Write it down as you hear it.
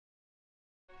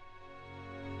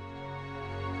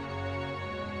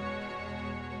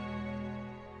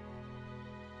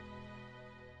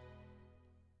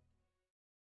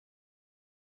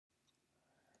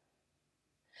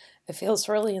It feels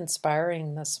really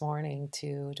inspiring this morning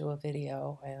to do a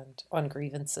video and on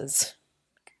grievances.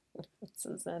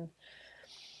 And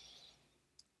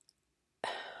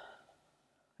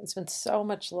there's been so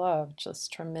much love,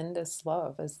 just tremendous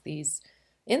love, as these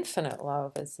infinite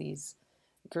love, as these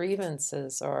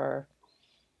grievances are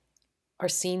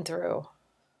seen through,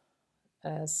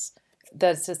 as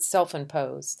that's it's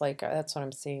self-imposed. Like that's what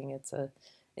I'm seeing. It's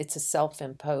a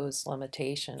self-imposed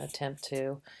limitation, attempt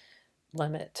to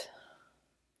limit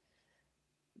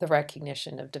the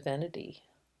recognition of divinity.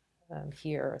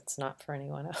 Here, it's not for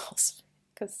anyone else,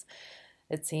 because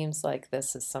it seems like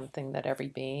this is something that every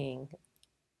being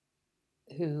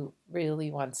who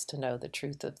really wants to know the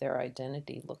truth of their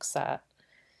identity looks at.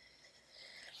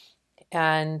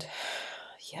 And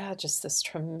yeah, just this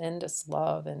tremendous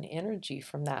love and energy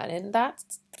from that. And that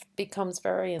becomes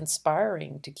very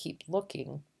inspiring to keep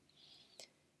looking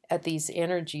at these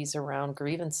energies around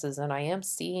grievances. And I am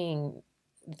seeing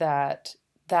that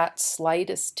that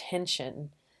slightest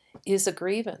tension is a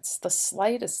grievance. The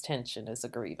slightest tension is a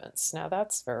grievance. Now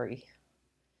that's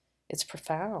it's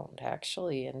profound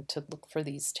actually, and to look for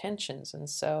these tensions. And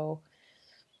so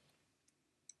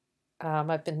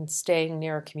I've been staying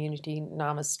near a community,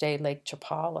 Namaste Lake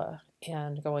Chapala,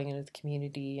 and going into the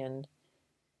community, and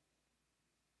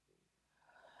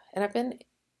I've been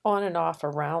on and off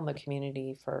around the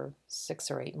community for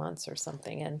 6 or 8 months or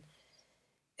something, and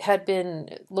had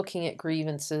been looking at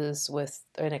grievances with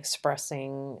and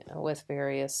expressing with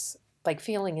various, like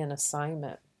feeling an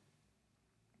assignment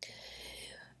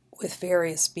with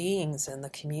various beings in the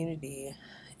community,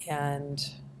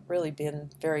 and really been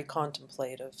very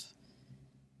contemplative.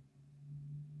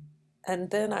 And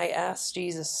then I asked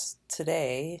Jesus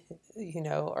today,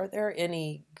 are there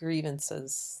any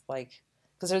grievances, like,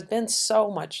 because there's been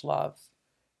so much love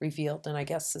revealed, and I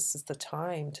guess this is the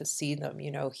time to see them.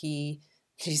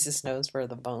 Jesus knows where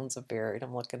the bones are buried.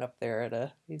 I'm looking up there at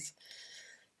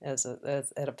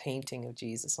a painting of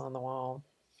Jesus on the wall,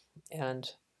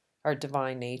 and our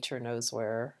divine nature knows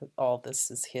where all this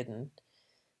is hidden.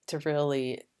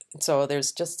 So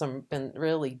there's just been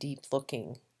really deep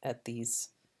looking at these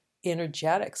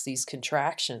energetics, these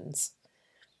contractions.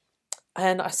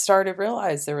 And I started to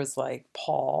realize there was like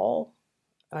Paul,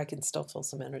 I can still feel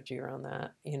some energy around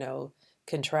that,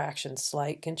 contraction,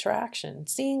 slight contraction,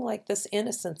 seeing like this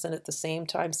innocence, and at the same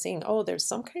time seeing, oh, there's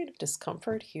some kind of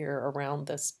discomfort here around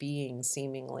this being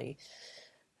seemingly.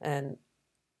 And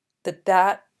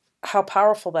that how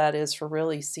powerful that is for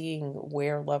really seeing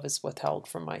where love is withheld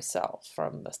from myself,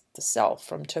 from the self,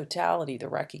 from totality, the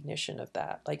recognition of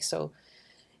that. Like, so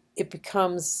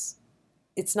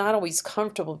it's not always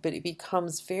comfortable, but it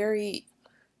becomes very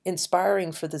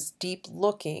inspiring for this deep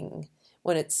looking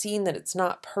when it's seen that it's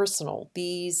not personal.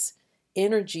 These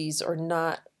energies are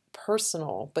not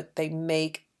personal, but they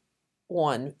make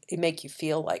you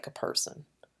feel like a person.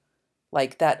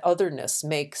 Like that otherness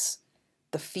makes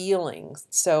the feelings.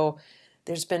 So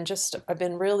I've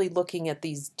been really looking at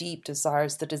these deep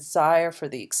desires, the desire for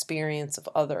the experience of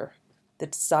other, the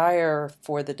desire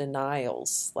for the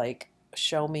denials, like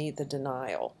show me the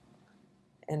denial,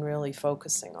 and really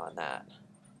focusing on that.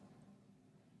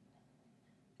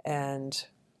 And,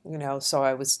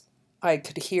 so I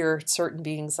could hear certain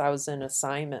beings I was in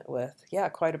assignment with. Yeah,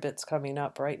 quite a bit's coming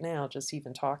up right now, just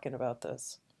even talking about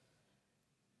this.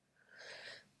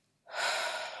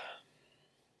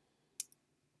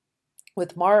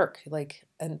 With Mark, like,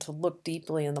 and to look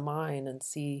deeply in the mind and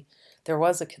see there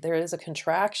is a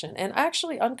contraction, and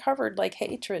actually uncovered like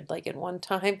hatred, like at one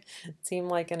time it seemed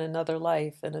like in another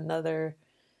life,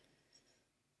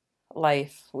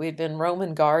 we'd been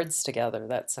Roman guards together.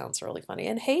 That sounds really funny.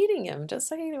 And hating him, just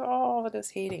hating, all of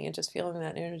this hating, and just feeling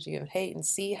that energy of hate, and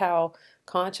see how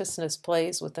consciousness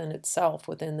plays within itself,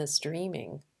 within this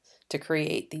dreaming, to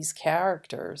create these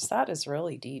characters. That is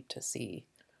really deep to see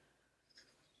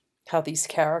how these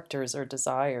characters are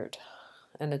desired,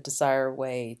 and a desire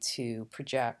way to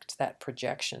project that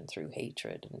projection through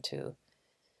hatred into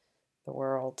the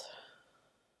world.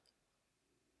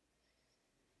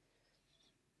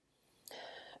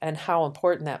 And how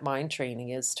important that mind training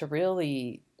is to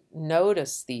really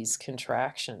notice these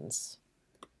contractions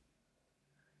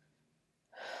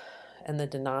and the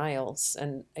denials.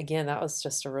 And again, that was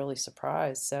just a really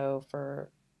surprise. So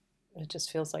it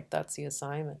just feels like that's the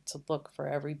assignment, to look for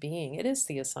every being. It is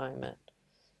the assignment.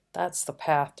 That's the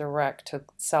path direct to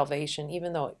salvation,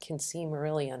 even though it can seem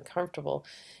really uncomfortable.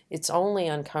 It's only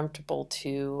uncomfortable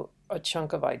to a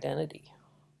chunk of identity,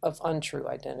 of untrue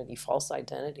identity. False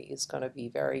identity is going to be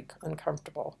very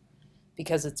uncomfortable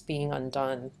because it's being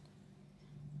undone.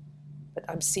 But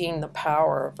I'm seeing the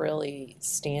power of really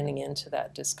standing into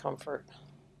that discomfort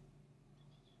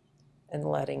and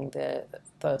letting the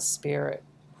spirit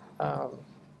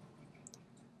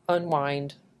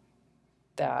unwind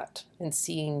that, and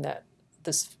seeing that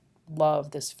this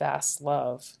love, this vast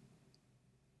love,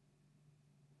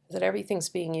 that everything's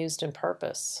being used in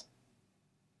purpose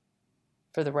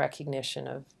for the recognition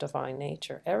of divine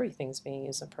nature. Everything's being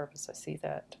used in purpose. I see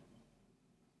that.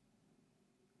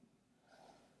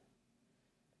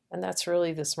 And that's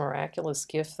really this miraculous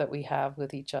gift that we have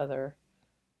with each other,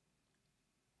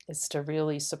 is to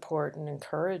really support and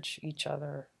encourage each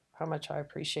other. How much I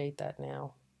appreciate that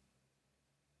now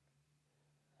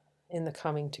in the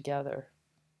coming together.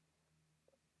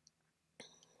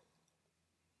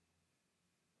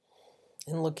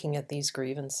 And looking at these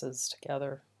grievances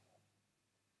together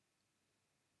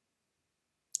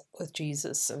with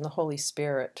Jesus and the Holy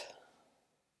Spirit,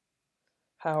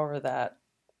 however that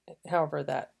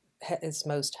is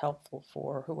most helpful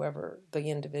for whoever the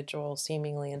individual,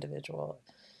 seemingly individual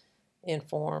in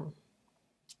form.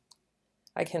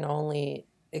 I can only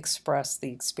express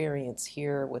the experience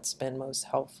here, what's been most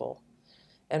helpful.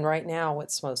 And right now,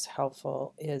 what's most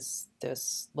helpful is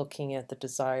this looking at the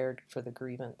desire for the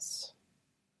grievance,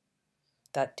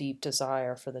 that deep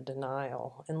desire for the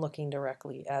denial, and looking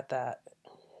directly at that.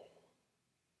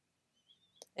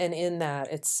 And in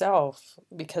that itself,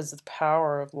 because of the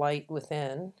power of light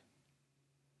within,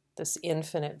 this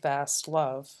infinite vast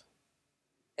love,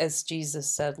 as Jesus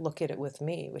said, look at it with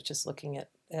me, which is looking at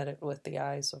it with the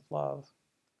eyes of love.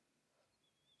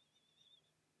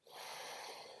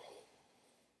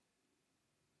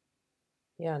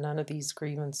 Yeah, none of these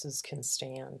grievances can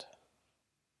stand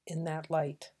in that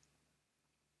light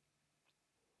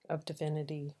of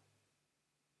divinity.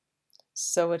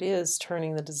 So it is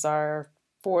turning the desire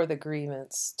for the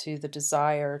grievance to the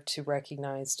desire to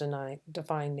recognize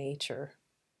divine nature.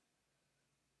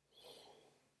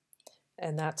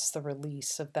 And that's the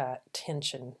release of that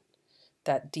tension,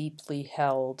 that deeply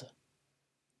held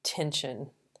tension.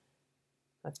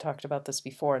 I've talked about this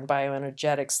before. In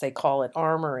bioenergetics, they call it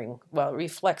armoring. Well, it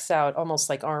reflects out almost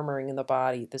like armoring in the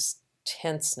body, this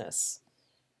tenseness.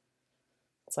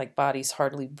 It's like bodies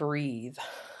hardly breathe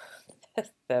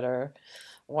that are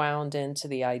wound into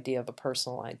the idea of a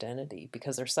personal identity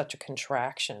because there's such a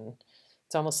contraction.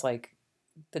 It's almost like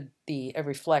a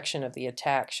reflection of the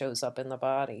attack shows up in the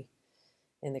body,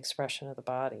 in the expression of the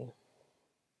body.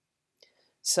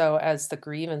 So as the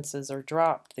grievances are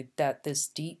dropped, that this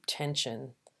deep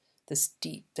tension,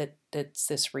 that's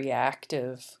this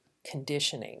reactive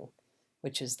conditioning,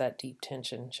 which is that deep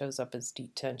tension, shows up as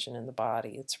deep tension in the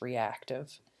body. It's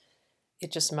reactive.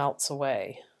 It just melts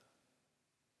away.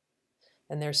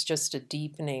 And there's just a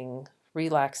deepening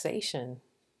relaxation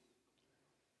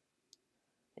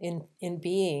in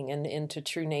being and into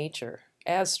true nature,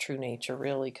 as true nature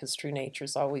really, because true nature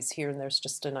is always here, and there's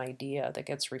just an idea that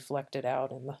gets reflected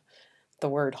out, and the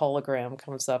word hologram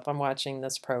comes up. I'm watching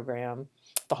this program,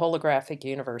 The Holographic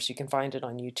Universe. You can find it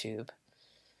on YouTube.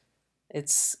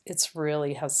 It's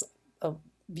really has a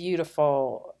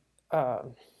beautiful,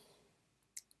 talks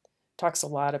a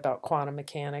lot about quantum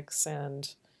mechanics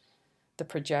and the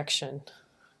projection.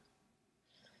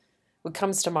 What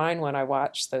comes to mind when I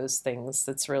watch those things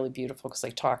that's really beautiful, because they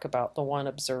talk about the one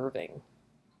observing,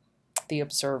 the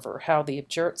observer, how the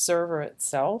observer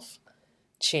itself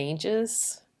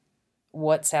changes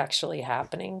what's actually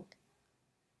happening.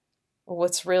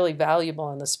 What's really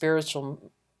valuable in the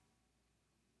spiritual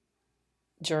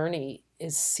journey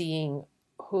is seeing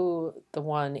who the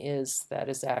one is that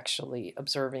is actually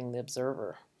observing the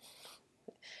observer.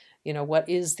 You know, what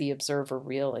is the observer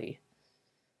really?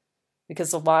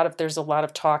 Because there's a lot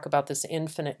of talk about this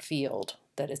infinite field,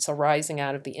 that it's arising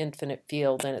out of the infinite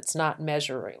field and it's not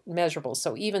measurable.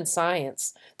 So even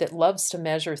science that loves to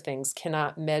measure things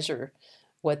cannot measure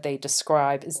what they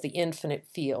describe as the infinite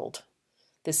field,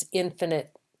 this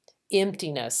infinite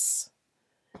emptiness.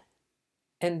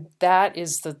 And that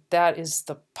is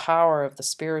the power of the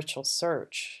spiritual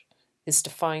search, is to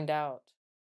find out.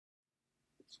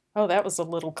 Oh, that was a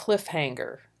little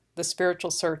cliffhanger. The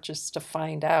spiritual search is to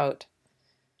find out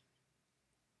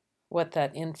what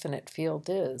that infinite field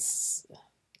is,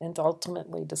 and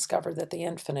ultimately discover that the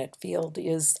infinite field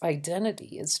is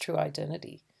identity, is true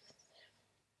identity.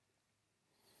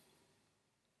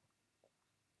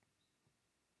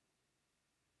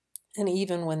 And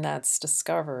even when that's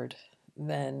discovered,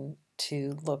 then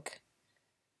to look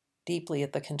deeply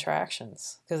at the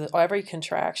contractions, because every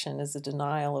contraction is a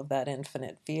denial of that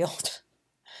infinite field.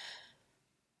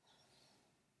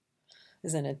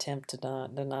 is an attempt to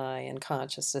deny, and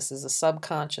consciousness is a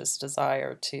subconscious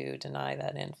desire to deny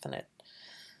that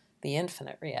the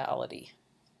infinite reality.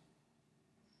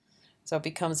 So it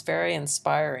becomes very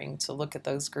inspiring to look at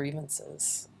those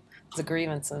grievances, the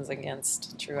grievances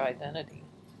against true identity,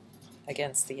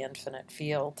 against the infinite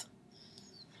field,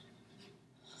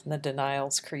 and the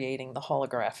denials creating the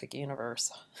holographic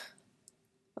universe.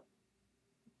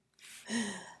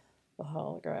 The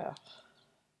holograph.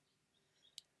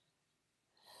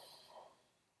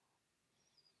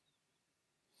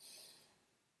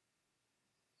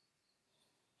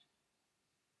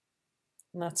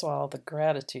 And that's why all the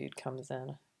gratitude comes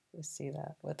in. We see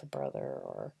that with a brother,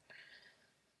 or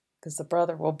because the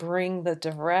brother will bring the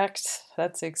direct,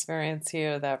 that's the experience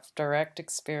here, that direct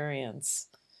experience.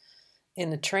 In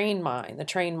the trained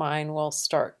mind will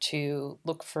start to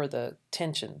look for the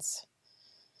tensions,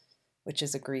 which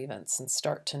is a grievance, and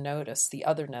start to notice the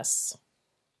otherness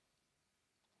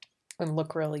and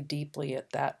look really deeply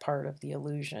at that part of the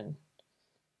illusion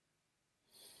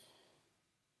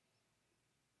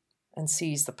and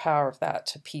seize the power of that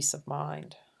to peace of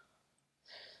mind.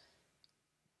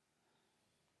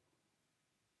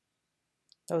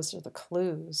 Those are the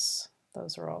clues.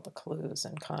 Those are all the clues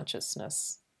in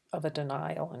consciousness of a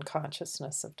denial and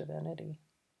consciousness of divinity.